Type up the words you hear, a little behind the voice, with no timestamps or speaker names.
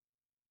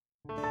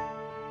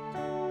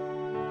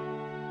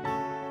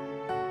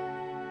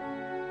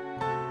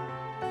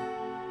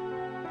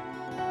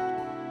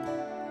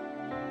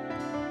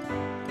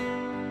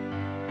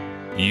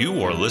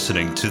You are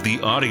listening to the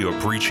audio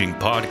preaching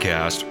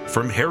podcast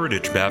from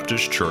Heritage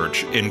Baptist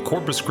Church in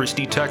Corpus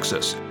Christi,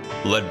 Texas,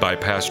 led by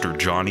Pastor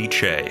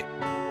Chae.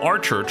 Our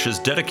church is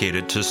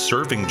dedicated to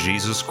serving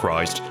Jesus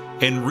Christ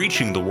and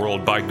reaching the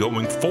world by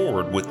going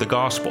forward with the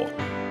gospel.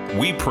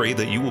 We pray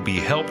that you will be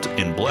helped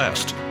and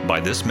blessed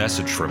by this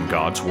message from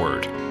God's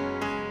Word.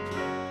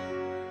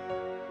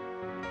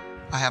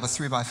 I have a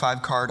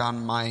 3x5 card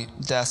on my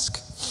desk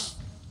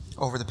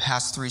over the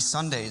past 3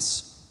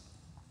 Sundays,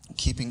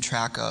 keeping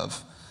track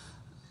of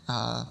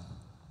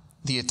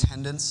the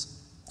attendance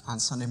on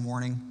Sunday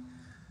morning,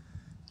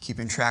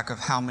 keeping track of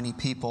how many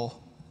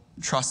people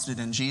trusted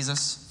in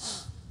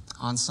Jesus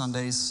on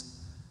Sundays,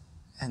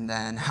 and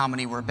then how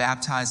many were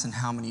baptized and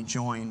how many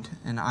joined.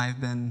 And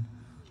I've been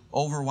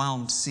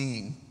overwhelmed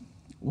seeing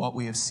what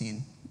we have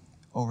seen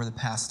over the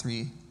past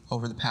 3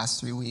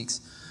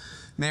 weeks.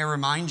 May I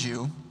remind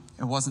you,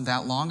 it wasn't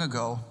that long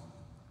ago,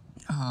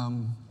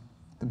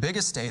 the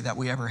biggest day that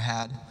we ever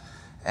had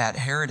at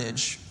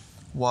Heritage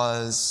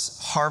was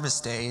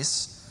Harvest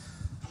Days.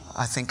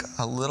 I think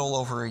a little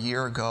over a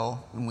year ago,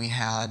 when we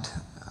had,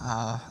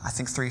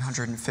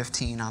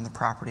 315 on the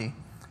property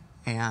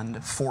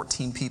and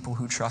 14 people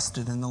who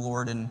trusted in the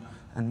Lord in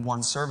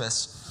one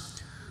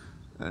service.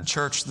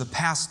 Church, the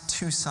past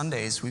 2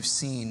 Sundays, we've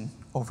seen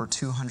over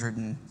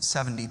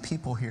 270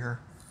 people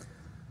here.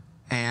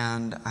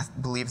 And I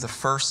believe the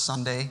first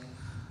Sunday,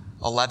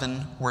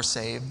 11 were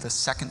saved. The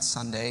second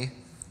Sunday,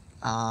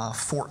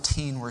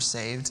 14 were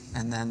saved.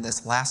 And then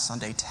this last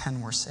Sunday,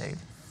 10 were saved.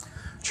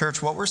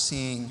 Church, what we're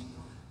seeing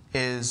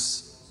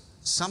is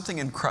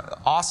something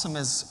awesome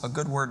is a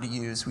good word to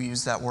use. We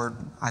use that word,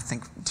 I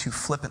think, too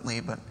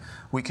flippantly, but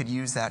we could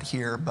use that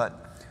here.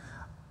 But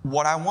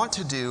what I want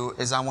to do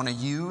is I want to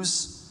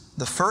use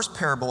the first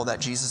parable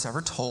that Jesus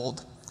ever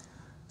told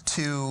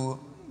to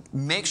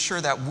make sure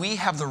that we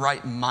have the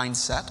right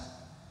mindset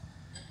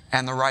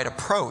and the right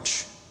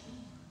approach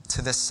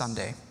to this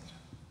Sunday.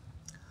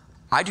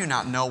 I do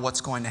not know what's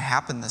going to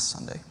happen this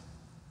Sunday.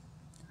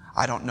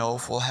 I don't know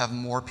if we'll have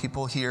more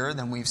people here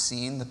than we've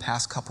seen the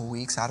past couple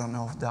weeks. I don't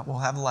know if that we'll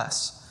have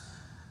less.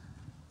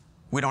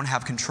 We don't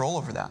have control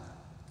over that.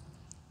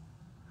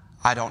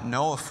 I don't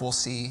know if we'll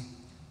see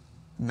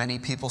many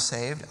people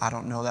saved. I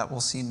don't know that we'll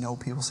see no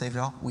people saved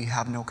at all. We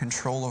have no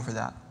control over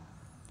that.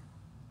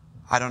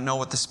 I don't know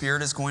what the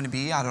Spirit is going to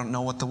be. I don't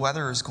know what the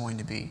weather is going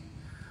to be.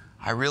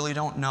 I really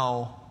don't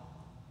know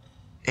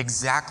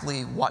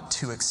exactly what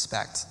to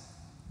expect.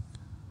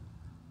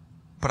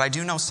 But I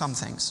do know some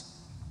things.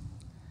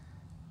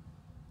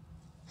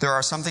 There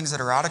are some things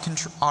that are out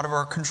of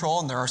our control,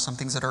 and there are some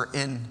things that are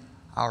in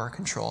our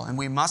control. And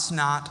we must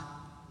not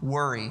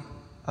worry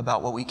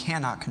about what we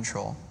cannot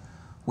control.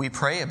 We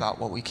pray about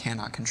what we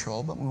cannot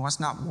control, but we must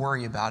not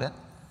worry about it.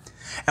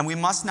 And we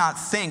must not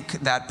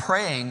think that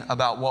praying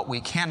about what we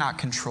cannot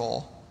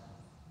control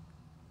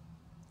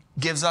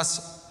gives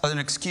us an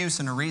excuse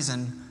and a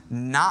reason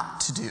not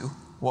to do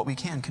what we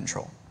can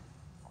control.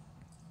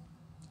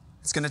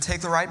 It's going to take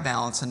the right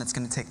balance, and it's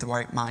going to take the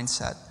right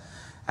mindset.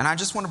 And I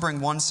just want to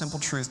bring one simple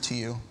truth to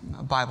you,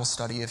 a Bible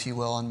study, if you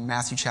will, in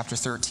Matthew chapter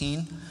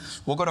 13.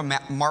 We'll go to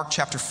Mark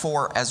chapter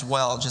 4 as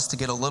well, just to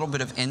get a little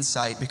bit of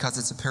insight, because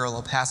it's a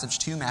parallel passage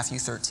to Matthew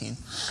 13.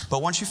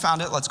 But once you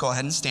found it, let's go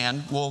ahead and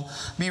stand. We'll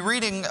be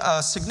reading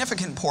a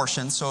significant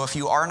portion, so if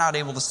you are not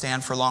able to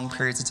stand for long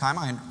periods of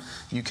time,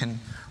 you can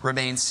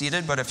remain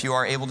seated, but if you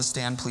are able to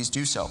stand, please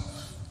do so.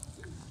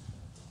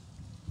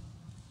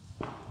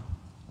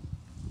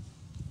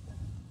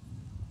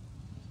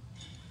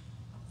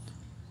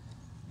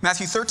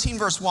 Matthew 13,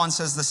 verse 1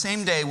 says, "The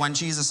same day went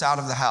Jesus out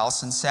of the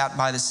house and sat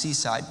by the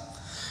seaside.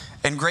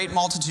 And great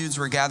multitudes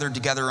were gathered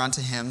together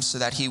unto him, so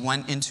that he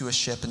went into a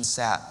ship and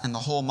sat. And the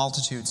whole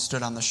multitude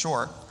stood on the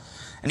shore.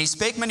 And he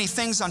spake many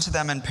things unto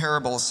them in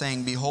parables,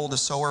 saying, Behold, a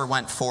sower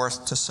went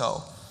forth to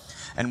sow.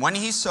 And when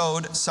he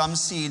sowed, some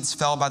seeds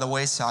fell by the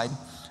wayside,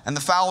 and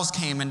the fowls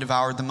came and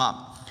devoured them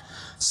up.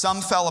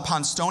 Some fell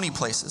upon stony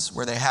places,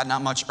 where they had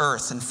not much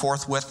earth, and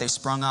forthwith they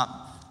sprung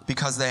up,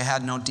 because they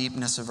had no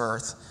deepness of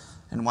earth.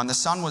 And when the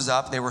sun was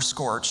up, they were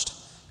scorched,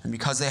 and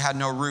because they had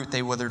no root,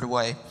 they withered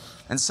away.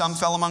 And some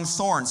fell among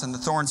thorns, and the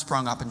thorns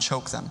sprung up and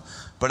choked them.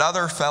 But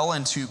other fell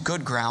into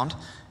good ground,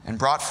 and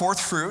brought forth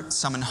fruit,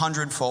 some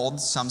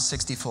 100-fold, some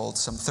 60-fold,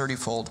 some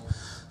 30-fold.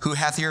 Who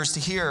hath ears to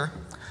hear,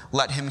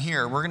 let him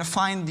hear." We're going to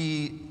find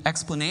the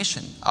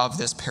explanation of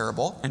this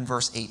parable in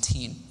verse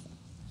 18.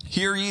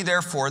 "Hear ye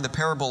therefore the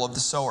parable of the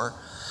sower.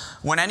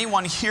 When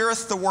anyone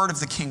heareth the word of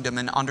the kingdom,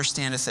 and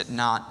understandeth it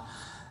not,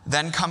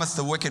 then cometh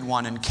the wicked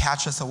one, and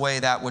catcheth away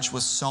that which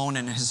was sown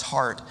in his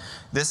heart.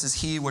 This is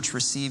he which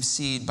receives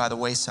seed by the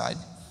wayside.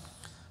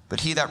 But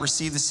he that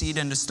received the seed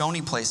into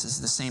stony places,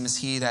 the same is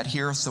he that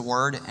heareth the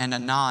word, and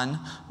anon,"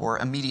 or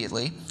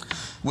immediately,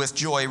 "with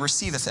joy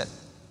receiveth it.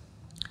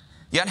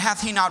 Yet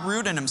hath he not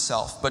root in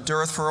himself, but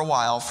dureth for a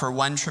while. For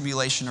when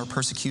tribulation or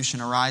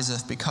persecution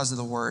ariseth because of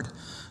the word,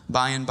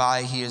 by and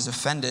by he is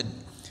offended.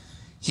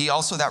 He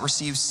also that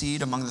receives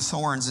seed among the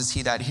thorns is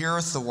he that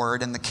heareth the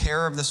word, and the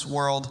care of this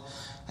world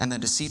and the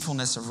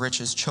deceitfulness of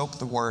riches choke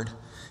the word,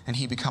 and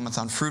he becometh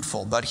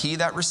unfruitful. But he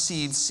that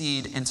receives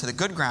seed into the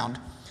good ground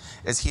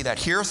is he that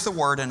heareth the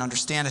word and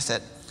understandeth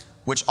it,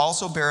 which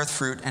also beareth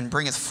fruit and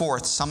bringeth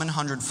forth some an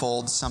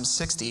hundredfold, some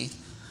 60,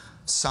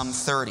 some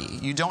 30.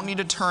 You don't need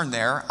to turn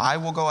there. I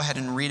will go ahead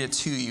and read it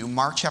to you.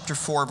 Mark chapter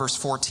 4, verse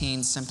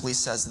 14 simply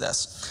says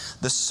this: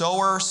 the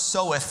sower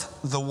soweth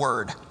the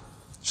word.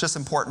 It's just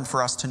important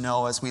for us to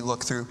know as we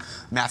look through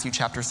Matthew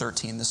chapter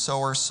 13. The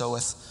sower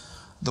soweth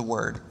the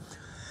word.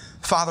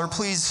 Father,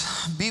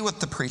 please be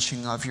with the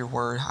preaching of your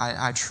word.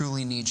 I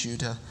truly need you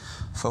to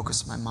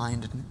focus my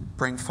mind and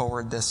bring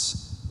forward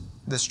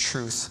this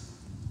truth.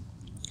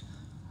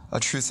 A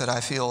truth that I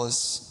feel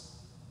is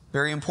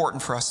very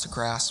important for us to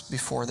grasp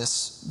before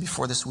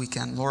this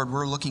weekend. Lord,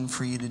 we're looking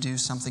for you to do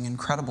something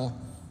incredible,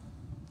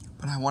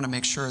 but I want to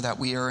make sure that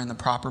we are in the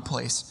proper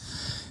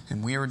place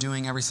and we are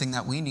doing everything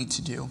that we need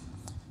to do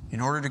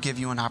in order to give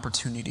you an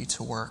opportunity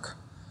to work.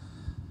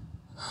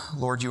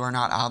 Lord, you are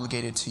not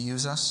obligated to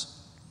use us.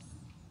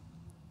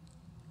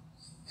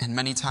 And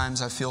many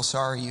times I feel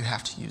sorry you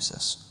have to use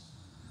us.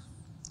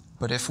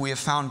 But if we have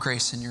found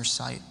grace in your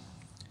sight,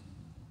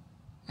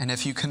 and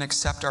if you can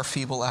accept our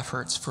feeble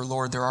efforts, for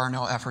Lord, there are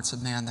no efforts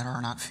of man that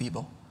are not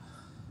feeble,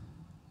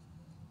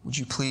 would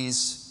you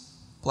please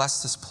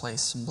bless this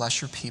place and bless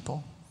your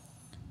people?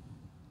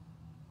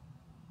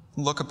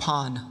 Look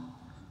upon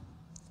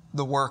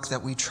the work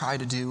that we try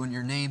to do in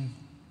your name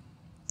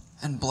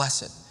and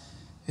bless it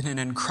in an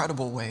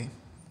incredible way.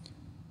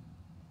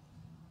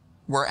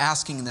 We're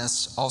asking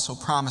this, also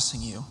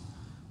promising you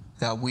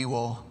that we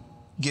will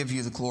give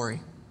you the glory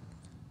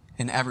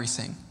in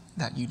everything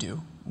that you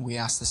do. We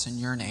ask this in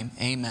your name.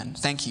 Amen.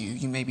 Thank you.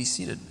 You may be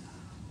seated.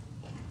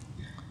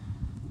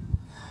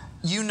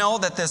 You know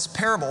that this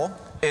parable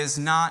is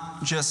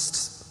not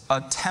just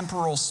a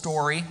temporal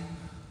story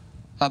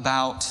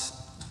about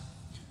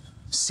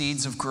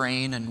seeds of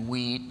grain and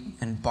wheat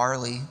and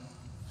barley.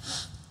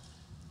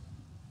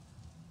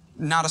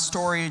 Not a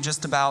story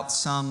just about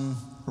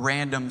some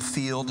random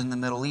field in the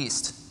Middle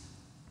East.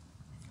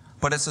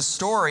 But it's a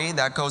story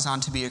that goes on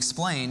to be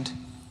explained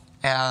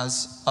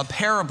as a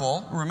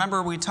parable.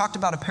 Remember, we talked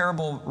about a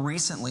parable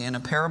recently, and a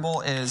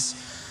parable is,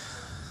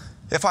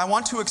 if I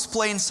want to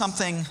explain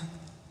something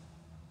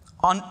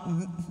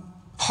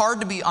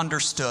hard to be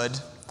understood,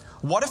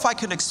 what if I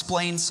could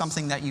explain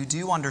something that you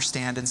do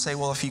understand and say,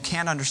 well, if you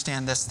can't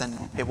understand this,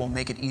 then it will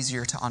make it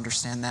easier to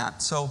understand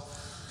that. So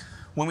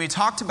when we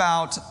talked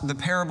about the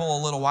parable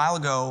a little while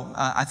ago,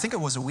 I think it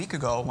was a week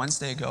ago,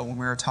 Wednesday ago, when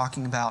we were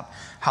talking about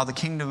how the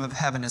kingdom of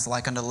heaven is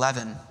like unto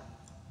leaven.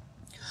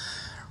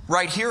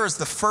 Right here is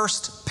the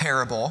first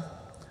parable,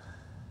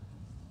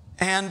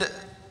 and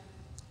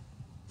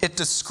it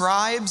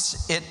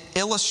describes, it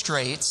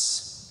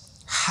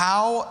illustrates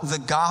how the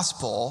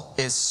gospel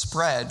is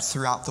spread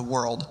throughout the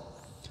world.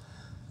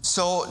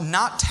 So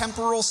not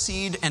temporal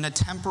seed in a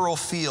temporal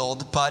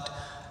field, but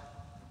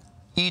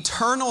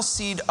eternal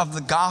seed of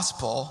the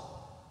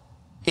gospel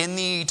in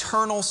the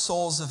eternal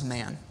souls of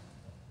man.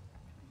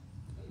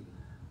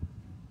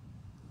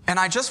 And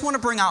I just want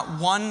to bring out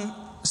one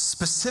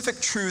specific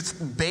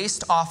truth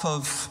based off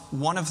of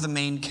one of the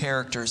main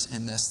characters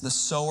in this, the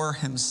sower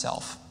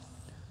himself.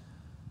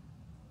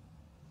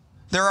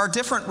 There are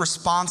different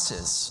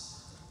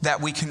responses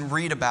that we can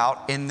read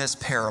about in this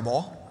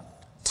parable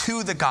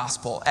to the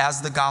gospel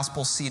as the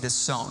gospel seed is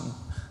sown.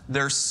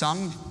 There's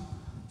some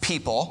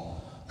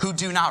people who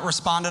do not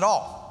respond at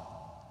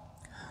all.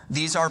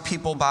 These are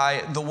people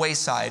by the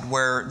wayside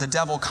where the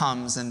devil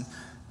comes, and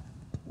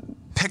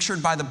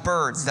pictured by the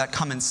birds that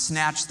come and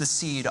snatch the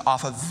seed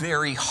off of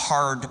very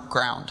hard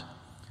ground.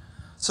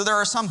 So there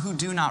are some who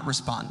do not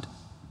respond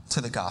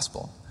to the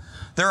gospel.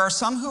 There are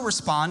some who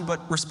respond,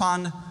 but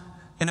respond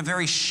in a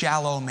very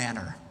shallow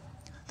manner.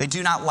 They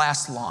do not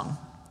last long.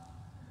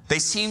 They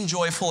seem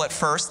joyful at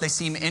first, they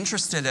seem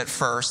interested at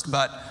first,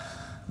 but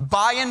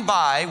by and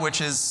by,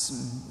 which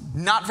is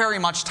not very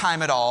much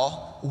time at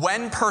all,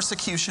 when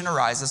persecution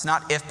arises,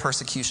 not if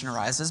persecution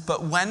arises,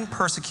 but when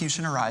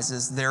persecution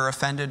arises, they're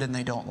offended and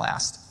they don't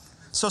last.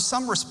 So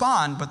some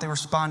respond, but they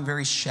respond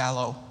very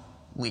shallowly.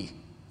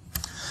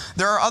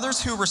 There are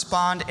others who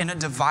respond in a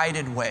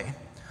divided way,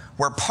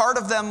 where part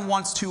of them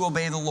wants to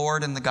obey the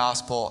Lord and the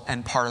gospel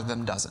and part of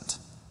them doesn't.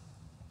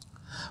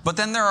 But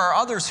then there are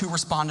others who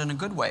respond in a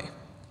good way,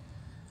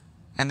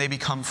 and they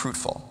become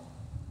fruitful.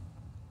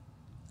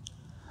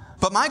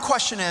 But my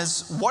question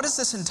is, what is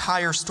this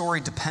entire story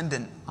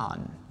dependent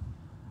on?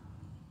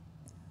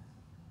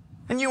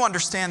 And you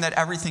understand that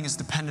everything is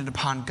dependent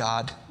upon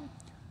God,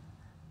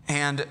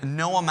 and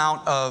no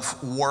amount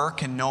of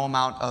work and no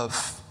amount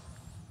of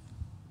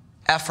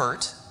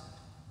effort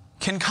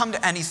can come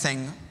to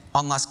anything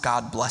unless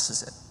God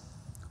blesses it.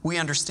 We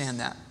understand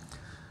that.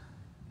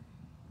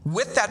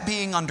 With that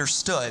being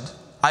understood,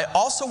 I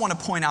also want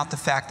to point out the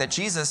fact that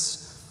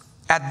Jesus,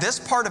 at this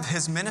part of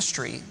his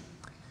ministry,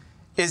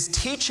 is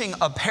teaching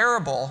a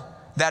parable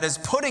that is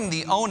putting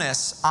the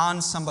onus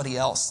on somebody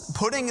else,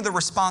 putting the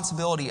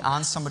responsibility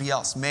on somebody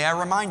else. May I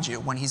remind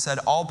you, when he said,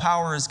 all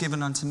power is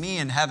given unto me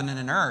in heaven and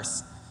in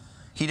earth,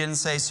 he didn't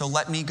say, so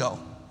let me go.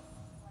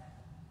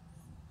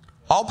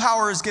 All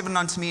power is given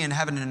unto me in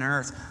heaven and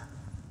earth.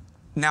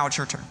 Now it's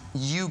your turn.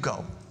 You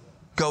go.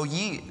 Go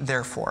ye,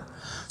 therefore.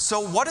 So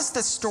what is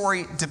this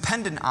story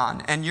dependent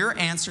on? And your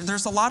answer,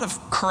 there's a lot of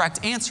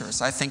correct answers.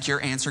 I think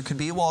your answer could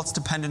be, well, it's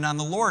dependent on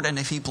the Lord and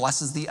if he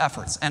blesses the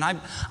efforts. And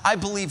I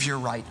believe you're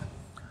right.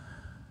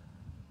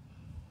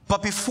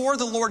 But before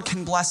the Lord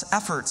can bless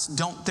efforts,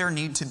 don't there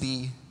need to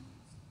be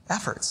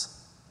efforts?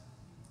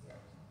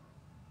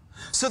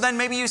 So then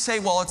maybe you say,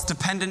 well, it's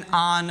dependent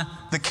on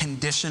the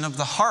condition of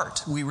the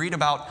heart. We read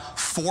about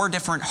 4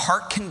 different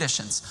heart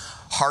conditions.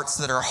 Hearts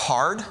that are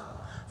hard,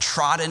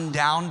 trodden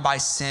down by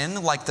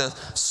sin, like the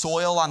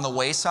soil on the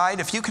wayside.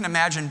 If you can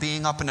imagine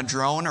being up in a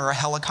drone or a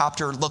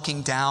helicopter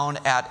looking down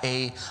at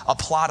a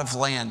plot of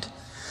land,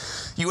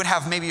 you would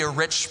have maybe a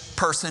rich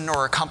person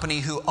or a company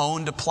who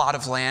owned a plot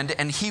of land,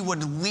 and he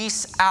would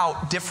lease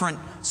out different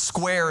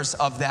squares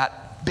of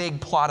that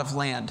big plot of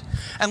land.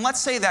 And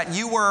let's say that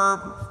you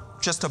were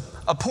just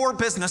a poor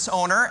business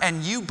owner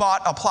and you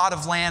bought a plot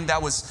of land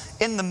that was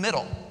in the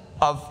middle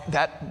of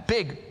that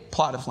big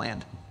plot of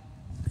land.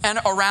 And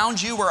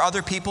around you were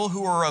other people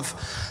who were of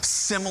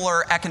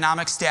similar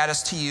economic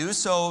status to you,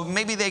 so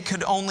maybe they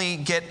could only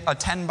get a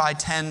 10 by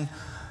 10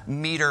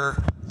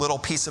 meter little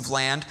piece of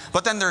land.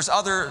 But then there's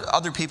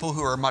other people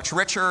who are much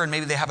richer, and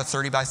maybe they have a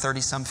 30 by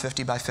 30, some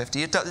 50 by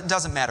 50. It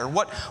doesn't matter.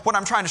 What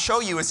I'm trying to show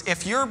you is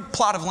if your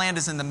plot of land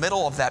is in the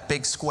middle of that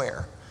big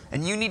square,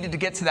 and you needed to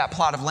get to that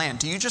plot of land,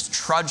 do you just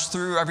trudge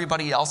through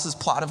everybody else's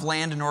plot of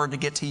land in order to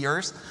get to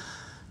yours?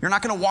 You're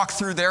not going to walk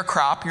through their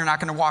crop. You're not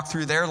going to walk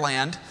through their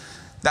land.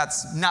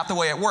 That's not the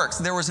way it works.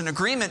 There was an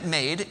agreement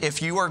made.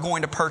 If you are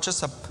going to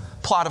purchase a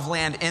plot of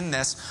land in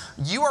this,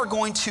 you are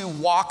going to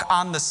walk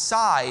on the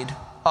side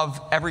of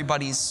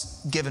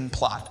everybody's given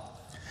plot.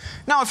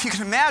 Now, if you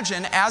can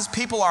imagine, as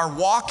people are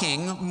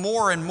walking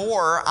more and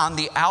more on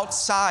the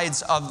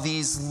outsides of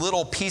these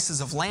little pieces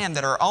of land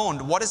that are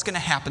owned, what is going to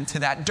happen to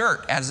that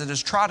dirt as it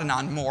is trodden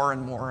on more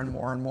and more and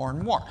more and more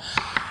and more?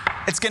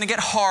 It's going to get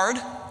hard,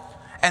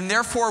 and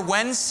therefore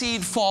when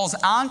seed falls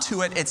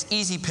onto it, it's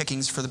easy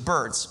pickings for the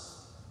birds.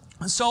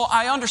 So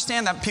I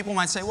understand that people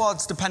might say, well,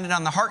 it's dependent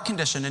on the heart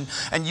condition,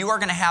 and you are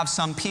going to have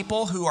some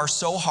people who are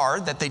so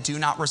hard that they do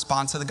not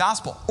respond to the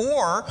gospel.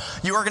 Or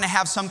you are going to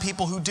have some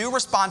people who do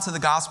respond to the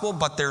gospel,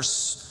 but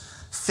there's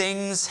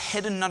things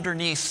hidden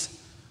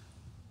underneath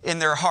in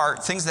their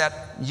heart, things that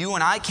you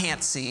and I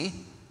can't see,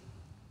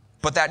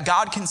 but that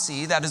God can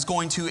see, that is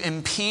going to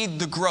impede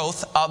the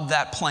growth of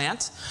that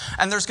plant.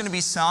 And there's going to be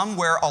some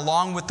where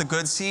along with the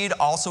good seed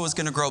also is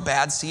going to grow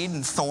bad seed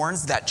and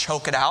thorns that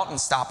choke it out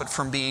and stop it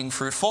from being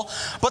fruitful.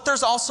 But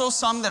there's also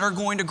some that are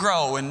going to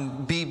grow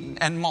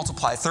and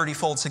multiply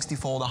 30-fold,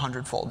 60-fold,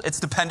 100-fold. It's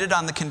dependent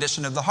on the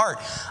condition of the heart.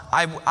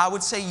 I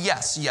would say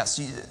yes.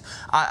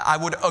 I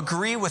would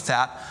agree with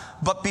that.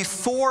 But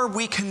before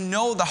we can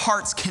know the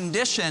heart's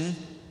condition,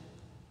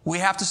 we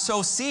have to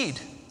sow seed.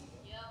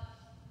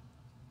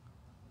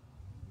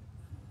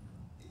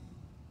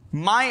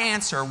 My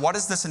answer, what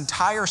is this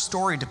entire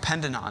story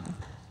dependent on?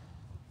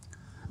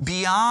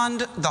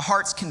 Beyond the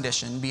heart's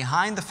condition,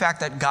 behind the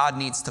fact that God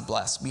needs to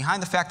bless,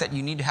 behind the fact that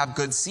you need to have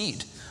good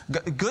seed.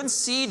 Good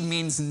seed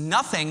means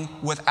nothing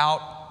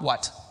without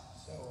what?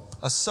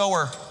 A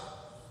sower.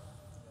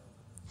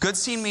 Good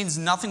seed means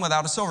nothing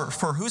without a sower.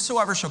 For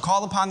whosoever shall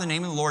call upon the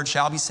name of the Lord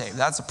shall be saved.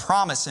 That's a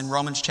promise in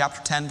Romans chapter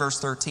 10, verse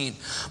 13.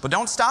 But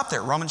don't stop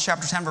there. Romans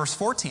chapter 10, verse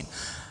 14.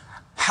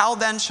 How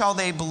then shall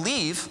they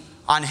believe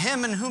on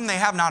him in whom they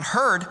have not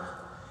heard,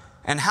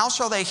 and how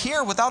shall they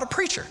hear without a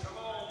preacher?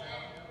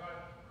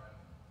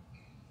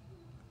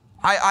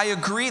 I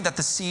agree that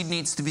the seed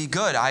needs to be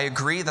good. I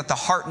agree that the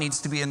heart needs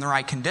to be in the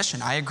right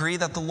condition. I agree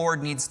that the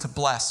Lord needs to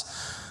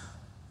bless.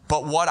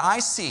 But what I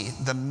see,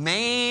 the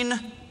main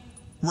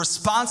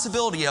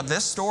responsibility of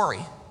this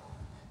story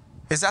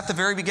is at the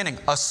very beginning.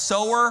 A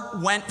sower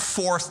went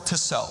forth to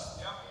sow.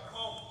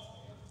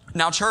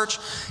 Now, church,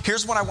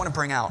 here's what I want to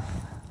bring out.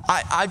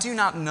 I do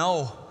not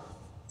know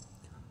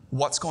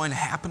what's going to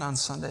happen on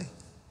Sunday.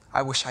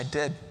 I wish I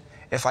did.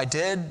 If I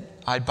did,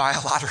 I'd buy a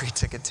lottery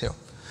ticket too.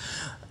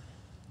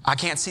 I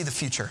can't see the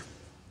future.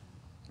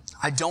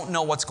 I don't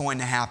know what's going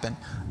to happen.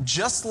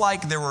 Just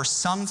like there were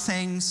some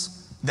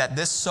things that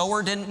this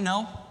sower didn't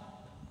know,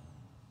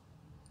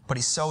 but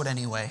he sowed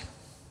anyway.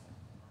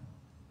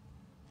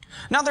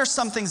 Now there's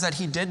some things that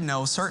he did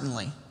know,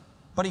 certainly,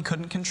 but he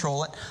couldn't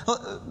control it.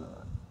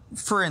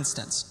 For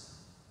instance,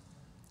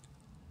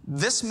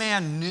 this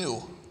man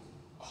knew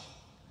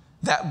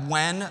that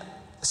when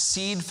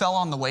seed fell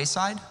on the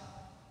wayside,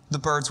 the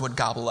birds would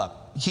gobble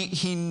up.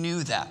 He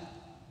knew that.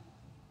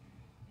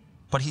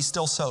 But he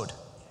still sowed.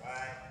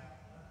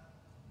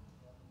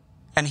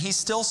 And he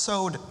still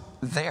sowed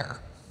there.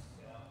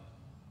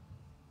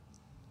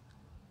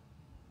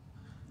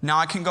 Now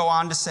I can go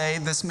on to say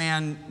this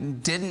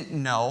man didn't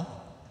know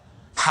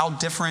how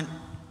different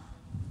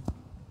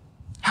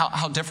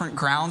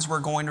grounds were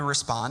going to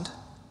respond,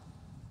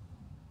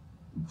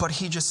 but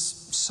he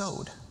just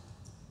sowed.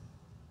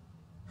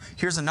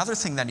 Here's another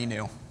thing that he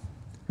knew.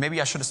 Maybe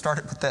I should have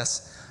started with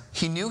this.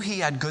 He knew he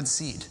had good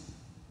seed,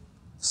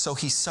 so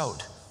he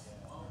sowed.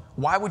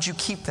 Why would you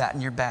keep that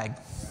in your bag?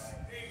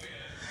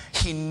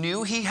 He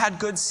knew he had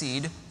good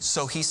seed,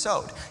 so he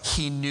sowed.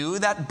 He knew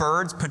that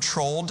birds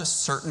patrolled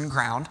certain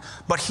ground,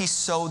 but he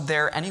sowed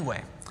there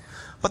anyway.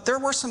 But there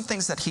were some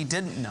things that he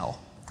didn't know.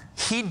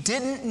 He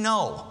didn't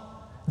know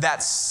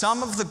that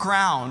some of the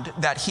ground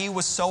that he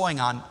was sowing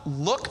on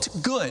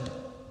looked good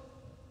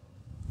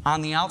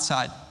on the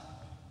outside,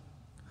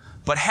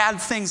 but had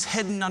things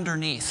hidden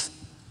underneath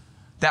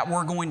that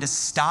were going to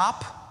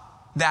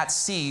stop that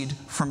seed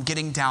from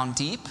getting down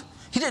deep.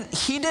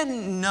 He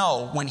didn't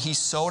know when he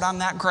sowed on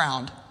that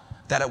ground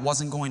that it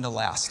wasn't going to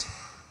last.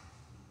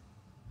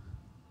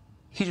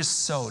 He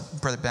just sowed,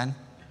 Brother Ben.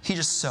 He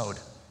just sowed.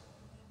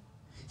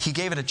 He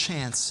gave it a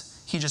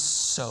chance. He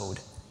just sowed.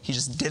 He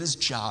just did his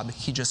job.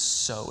 He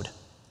just sowed.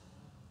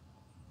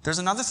 There's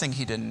another thing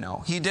he didn't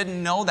know. He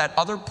didn't know that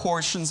other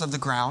portions of the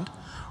ground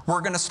were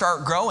going to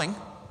start growing.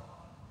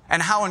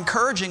 And how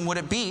encouraging would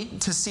it be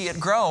to see it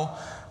grow?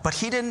 But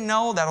he didn't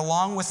know that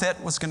along with it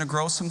was going to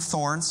grow some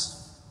thorns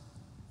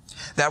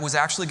that was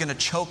actually going to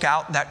choke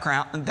out that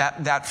ground,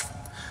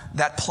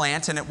 that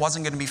plant, and it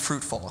wasn't going to be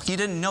fruitful. He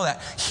didn't know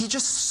that. He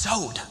just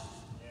sowed.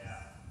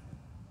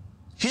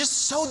 He just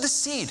sowed the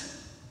seed.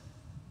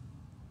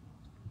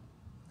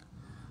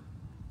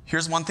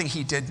 Here's one thing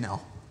he did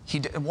know.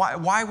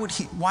 Why would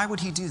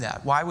he do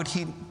that? Why would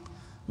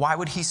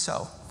he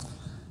sow?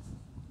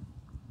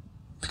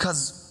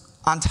 Because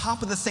on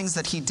top of the things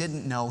that he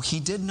didn't know, he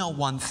did know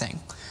one thing.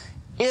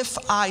 If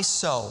I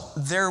sow,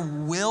 there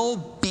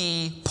will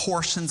be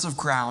portions of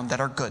ground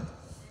that are good.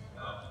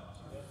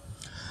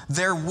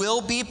 There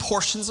will be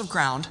portions of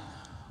ground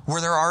where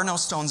there are no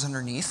stones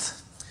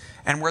underneath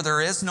and where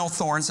there is no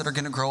thorns that are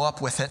going to grow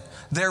up with it.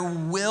 There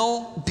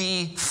will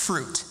be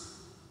fruit.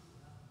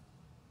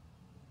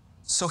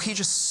 So he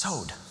just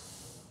sowed.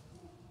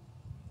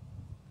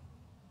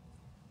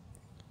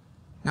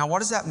 Now, what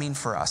does that mean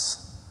for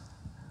us?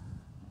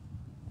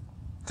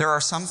 There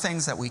are some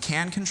things that we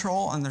can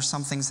control, and there's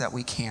some things that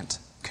we can't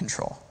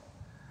control.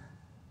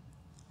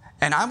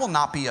 And I will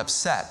not be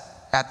upset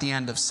at the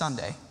end of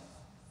Sunday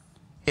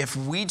if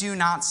we do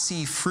not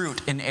see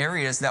fruit in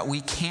areas that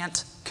we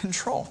can't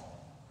control.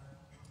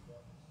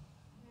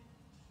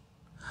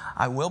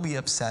 I will be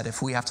upset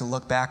if we have to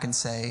look back and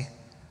say,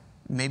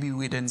 maybe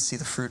we didn't see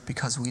the fruit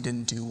because we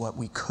didn't do what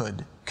we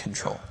could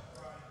control.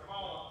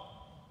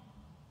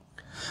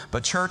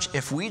 But church,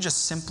 if we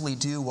just simply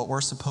do what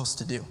we're supposed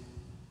to do,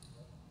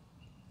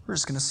 we're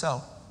just going to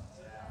sow.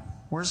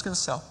 We're just going to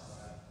sow.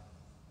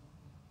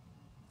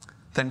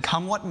 Then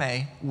come what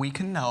may, we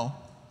can know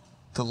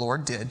the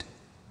Lord did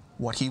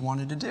what he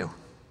wanted to do.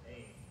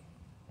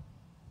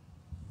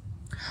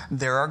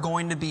 There are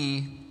going to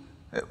be,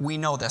 we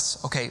know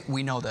this. Okay,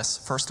 we know this.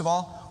 First of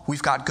all,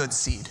 we've got good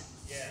seed.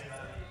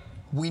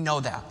 We know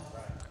that.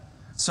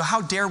 So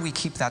how dare we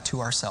keep that to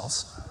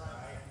ourselves?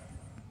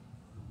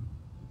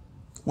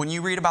 When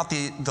you read about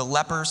the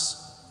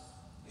lepers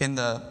in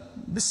the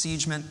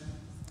besiegement,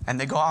 and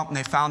they go out and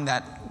they found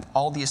that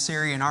all the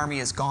Assyrian army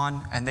is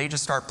gone, and they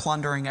just start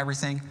plundering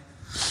everything.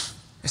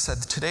 They said,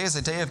 today is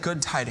a day of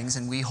good tidings,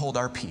 and we hold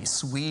our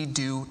peace. We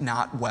do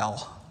not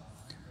well.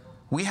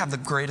 We have the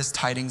greatest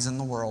tidings in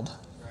the world.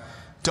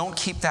 Don't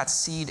keep that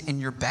seed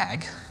in your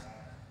bag,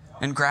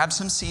 and grab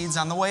some seeds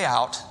on the way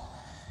out,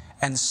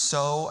 and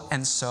sow,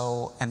 and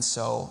sow, and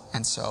sow,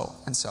 and sow,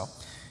 and sow.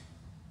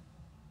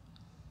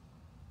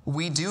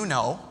 We do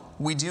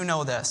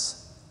know this.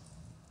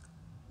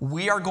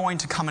 We are going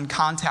to come in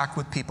contact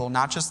with people,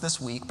 not just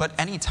this week, but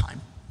anytime.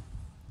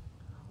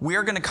 We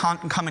are going to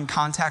come in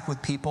contact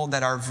with people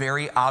that are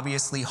very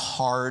obviously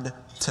hard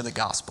to the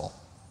gospel.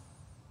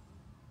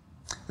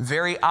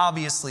 Very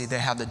obviously, they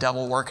have the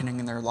devil working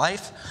in their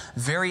life.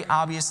 Very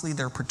obviously,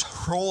 they're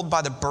patrolled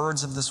by the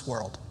birds of this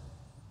world.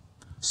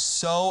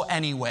 So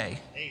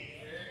anyway.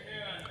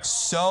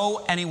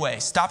 So anyway.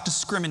 Stop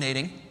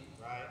discriminating.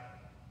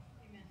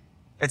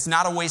 It's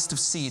not a waste of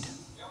seed.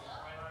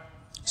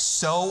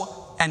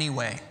 So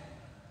anyway.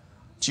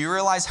 Do you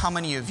realize how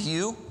many of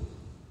you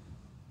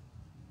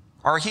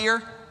are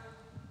here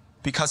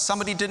because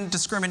somebody didn't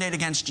discriminate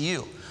against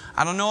you?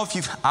 I don't know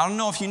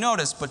if you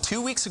noticed, but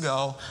 2 weeks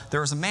ago,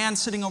 there was a man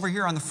sitting over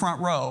here on the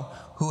front row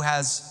who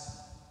has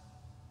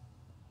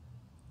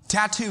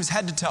tattoos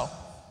head to toe.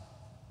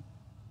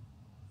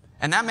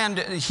 And that man,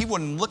 he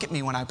wouldn't look at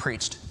me when I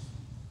preached.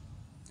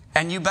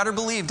 And you better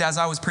believe, as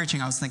I was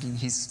preaching, I was thinking,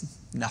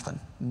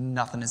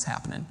 nothing is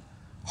happening.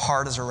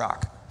 Hard as a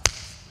rock.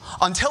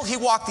 Until he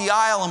walked the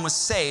aisle and was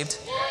saved,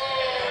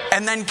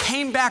 and then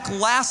came back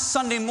last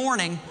Sunday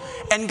morning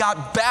and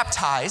got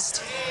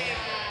baptized,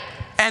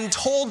 and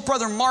told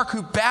Brother Mark,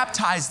 who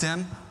baptized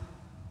him,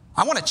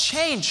 I want to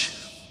change.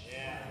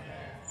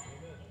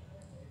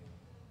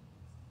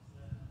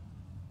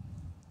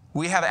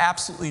 We have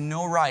absolutely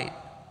no right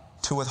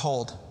to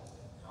withhold.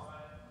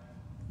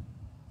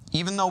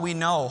 Even though we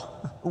know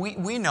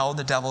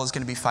the devil is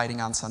going to be fighting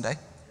on Sunday.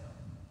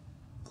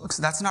 Look,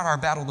 that's not our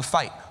battle to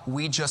fight.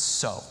 We just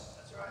sow.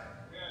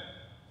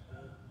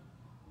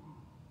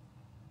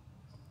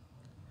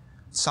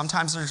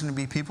 Sometimes there's going to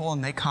be people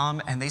and they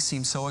come and they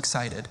seem so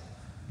excited.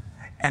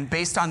 And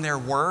based on their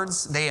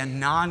words, they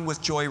anon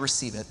with joy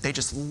receive it. They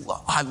just,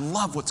 I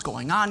love what's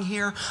going on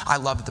here. I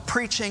love the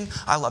preaching.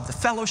 I love the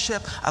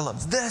fellowship. I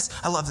love this.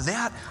 I love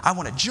that. I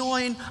want to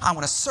join. I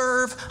want to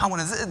serve.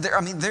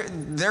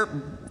 They're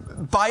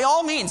by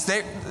all means,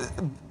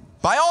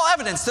 by all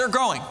evidence, they're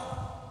growing.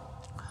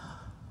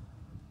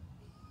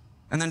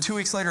 And then 2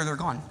 weeks later, they're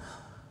gone.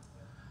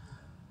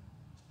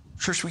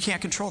 Church, we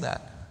can't control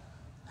that.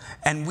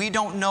 And we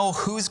don't know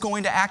who's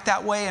going to act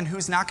that way and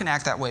who's not going to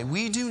act that way.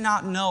 We do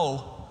not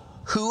know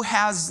who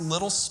has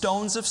little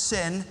stones of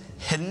sin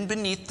hidden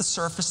beneath the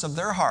surface of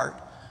their heart.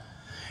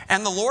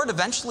 And the Lord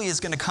eventually is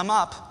going to come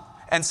up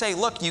and say,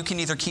 look, you can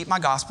either keep my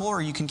gospel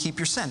or you can keep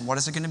your sin. What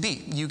is it going to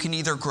be? You can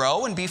either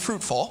grow and be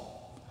fruitful.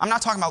 I'm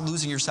not talking about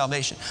losing your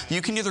salvation.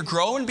 You can either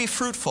grow and be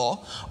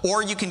fruitful,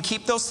 or you can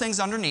keep those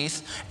things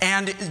underneath,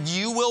 and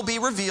you will be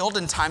revealed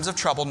in times of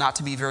trouble not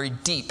to be very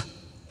deep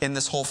in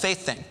this whole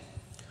faith thing.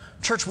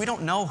 Church, we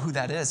don't know who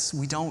that is.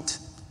 We don't.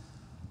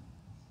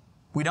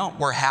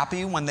 We're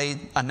happy when they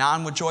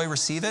anon with joy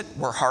receive it.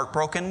 We're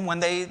heartbroken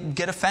when they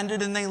get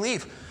offended and they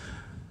leave.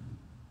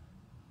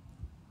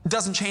 It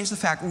doesn't change the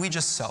fact we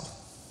just sow.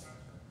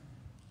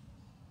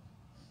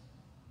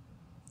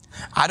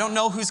 I don't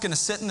know who's going to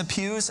sit in the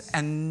pews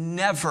and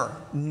never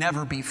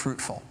be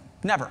fruitful.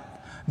 Never.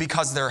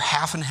 Because they're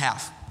half and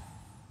half.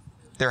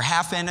 They're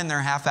half in and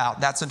they're half out.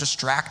 That's a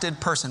distracted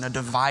person, a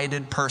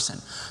divided person.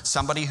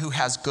 Somebody who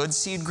has good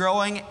seed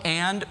growing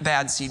and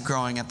bad seed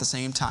growing at the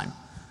same time.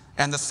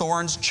 And the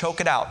thorns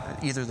choke it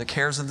out. Either the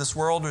cares of this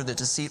world or the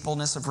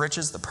deceitfulness of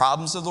riches, the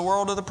problems of the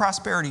world or the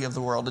prosperity of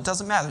the world. It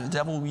doesn't matter. The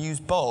devil will use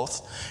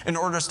both in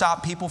order to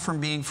stop people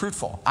from being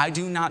fruitful. I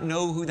do not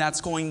know who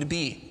that's going to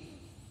be.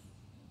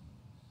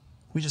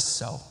 We just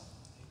sow.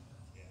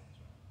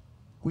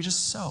 We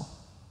just sow.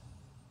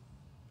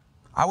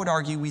 I would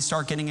argue we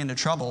start getting into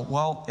trouble.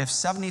 Well, if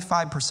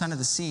 75% of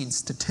the seed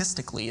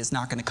statistically is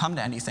not going to come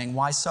to anything,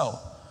 why sow?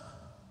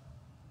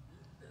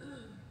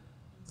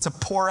 It's a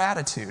poor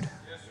attitude.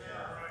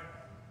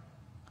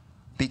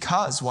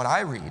 Because what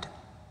I read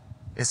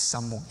is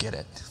some will get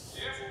it.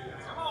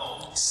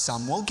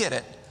 Some will get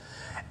it.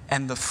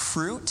 And the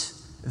fruit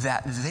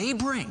that they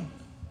bring,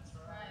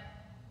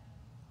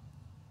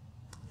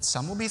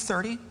 some will be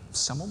 30,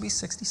 some will be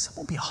 60, some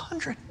will be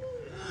 100.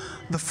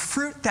 The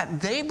fruit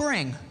that they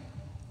bring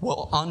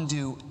will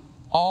undo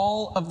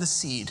all of the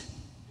seed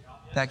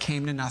that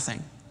came to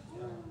nothing.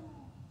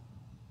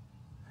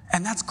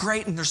 And that's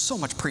great, and there's so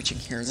much preaching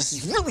here. This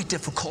is really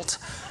difficult.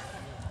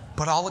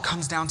 But all it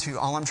comes down to,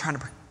 all I'm trying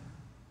to,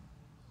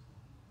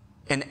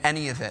 in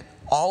any of it,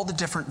 all the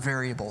different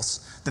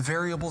variables, the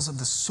variables of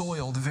the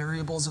soil, the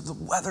variables of the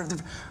weather,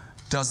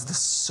 does the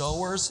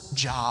sower's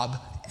job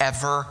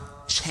ever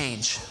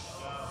change?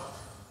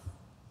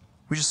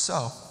 We just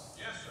sow.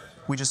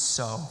 We just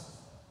sow.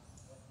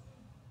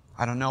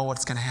 I don't know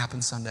what's going to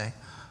happen Sunday,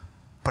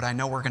 but I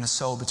know we're going to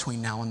sow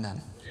between now and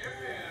then.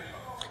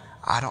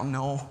 I don't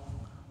know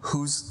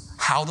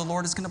how the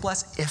Lord is going to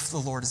bless, if the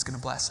Lord is going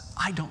to bless.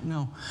 I don't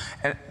know.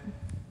 And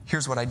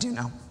here's what I do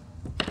know.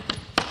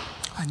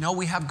 I know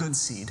we have good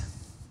seed.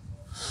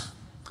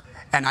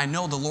 And I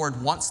know the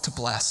Lord wants to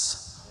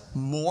bless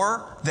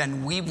more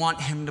than we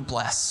want him to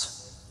bless.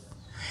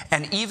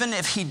 And even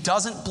if he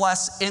doesn't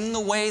bless in the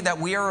way that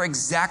we are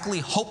exactly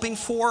hoping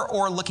for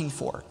or looking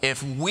for,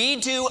 if we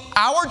do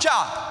our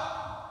job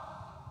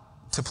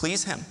to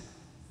please him,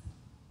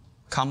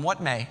 come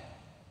what may,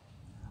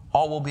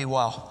 all will be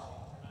well.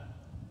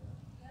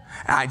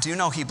 And I do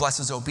know he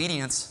blesses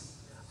obedience.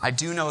 I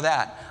do know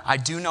that. I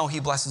do know he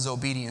blesses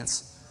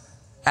obedience.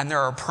 And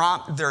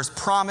there's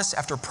promise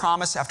after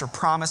promise after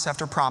promise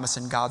after promise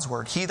in God's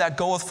word. He that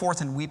goeth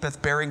forth and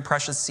weepeth, bearing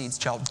precious seeds,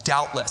 shall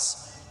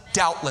doubtless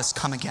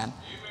come again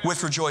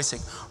with rejoicing,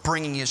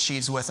 bringing his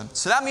sheaves with him.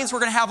 So that means we're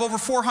going to have over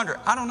 400.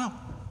 I don't know.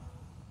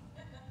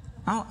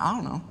 I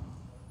don't know.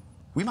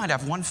 We might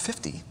have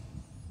 150.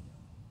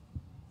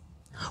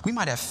 We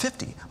might have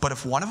 50. But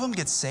if one of them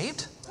gets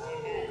saved,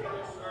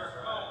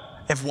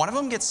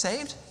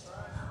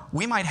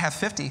 we might have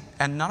 50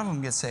 and none of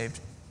them get saved.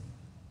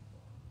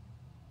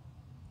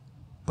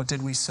 But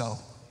did we sow?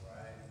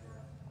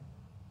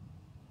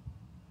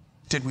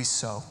 Did we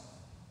sow?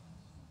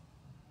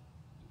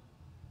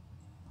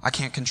 I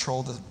can't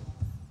control the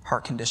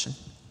heart condition.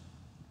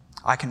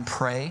 I can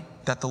pray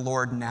that the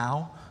Lord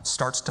now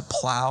starts to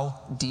plow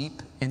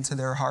deep into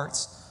their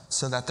hearts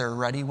so that they're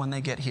ready when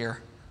they get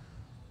here.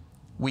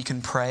 We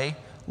can pray,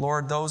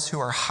 Lord, those who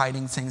are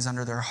hiding things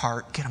under their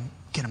heart, get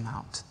them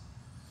out.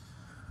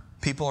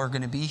 People are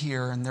going to be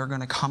here and they're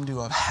going to come to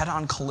a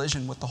head-on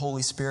collision with the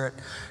Holy Spirit,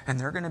 and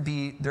they're going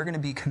to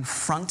be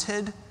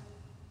confronted.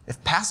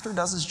 If pastor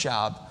does his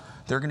job,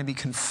 they're going to be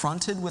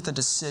confronted with a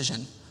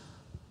decision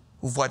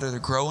of whether to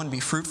grow and be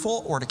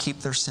fruitful or to keep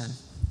their sin.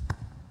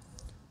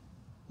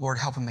 Lord,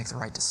 help them make the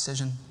right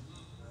decision.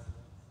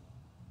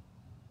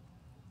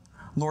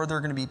 Lord, there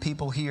are going to be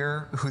people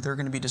here who they're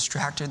going to be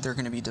distracted, they're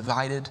going to be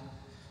divided,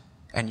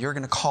 and you're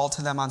going to call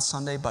to them on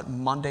Sunday, but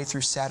Monday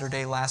through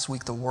Saturday last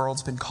week, the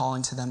world's been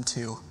calling to them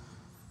too.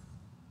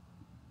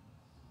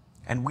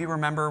 And we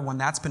remember when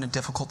that's been a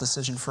difficult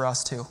decision for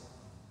us too.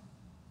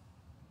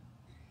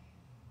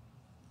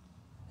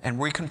 And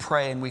we can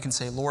pray and we can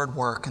say, Lord,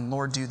 work, and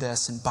Lord, do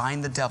this, and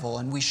bind the devil,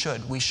 and we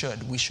should.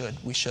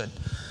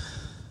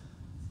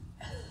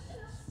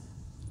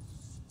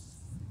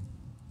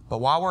 But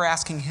while we're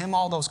asking him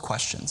all those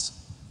questions,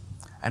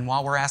 and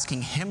while we're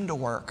asking him to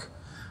work,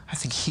 I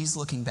think he's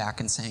looking back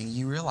and saying,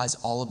 you realize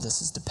all of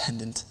this is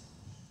dependent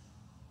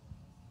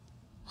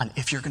on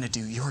if you're going to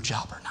do your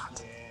job or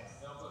not.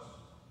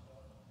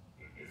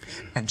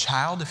 And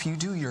child, if you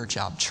do your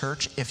job,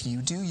 church, if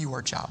you do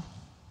your job,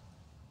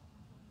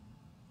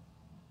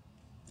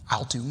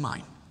 I'll do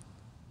mine.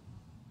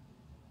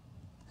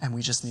 And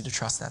we just need to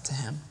trust that to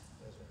him.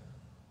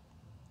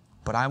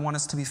 But I want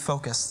us to be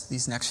focused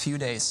these next few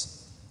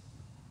days.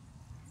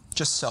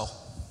 Just sow.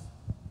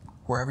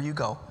 Wherever you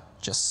go,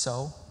 just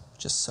sow,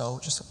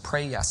 just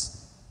pray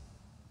yes.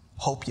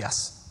 Hope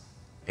yes.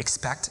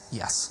 Expect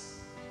yes.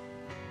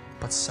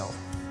 But sow.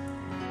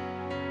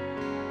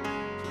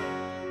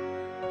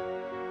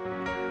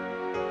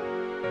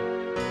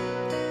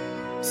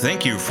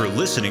 Thank you for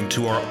listening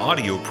to our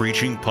audio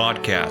preaching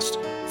podcast.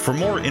 For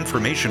more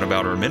information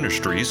about our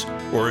ministries,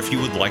 or if you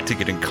would like to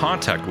get in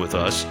contact with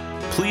us,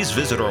 please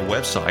visit our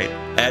website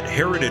at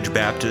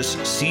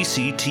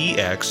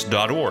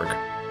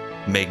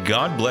heritagebaptistcctx.org. May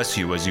God bless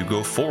you as you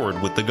go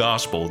forward with the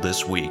gospel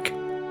this week.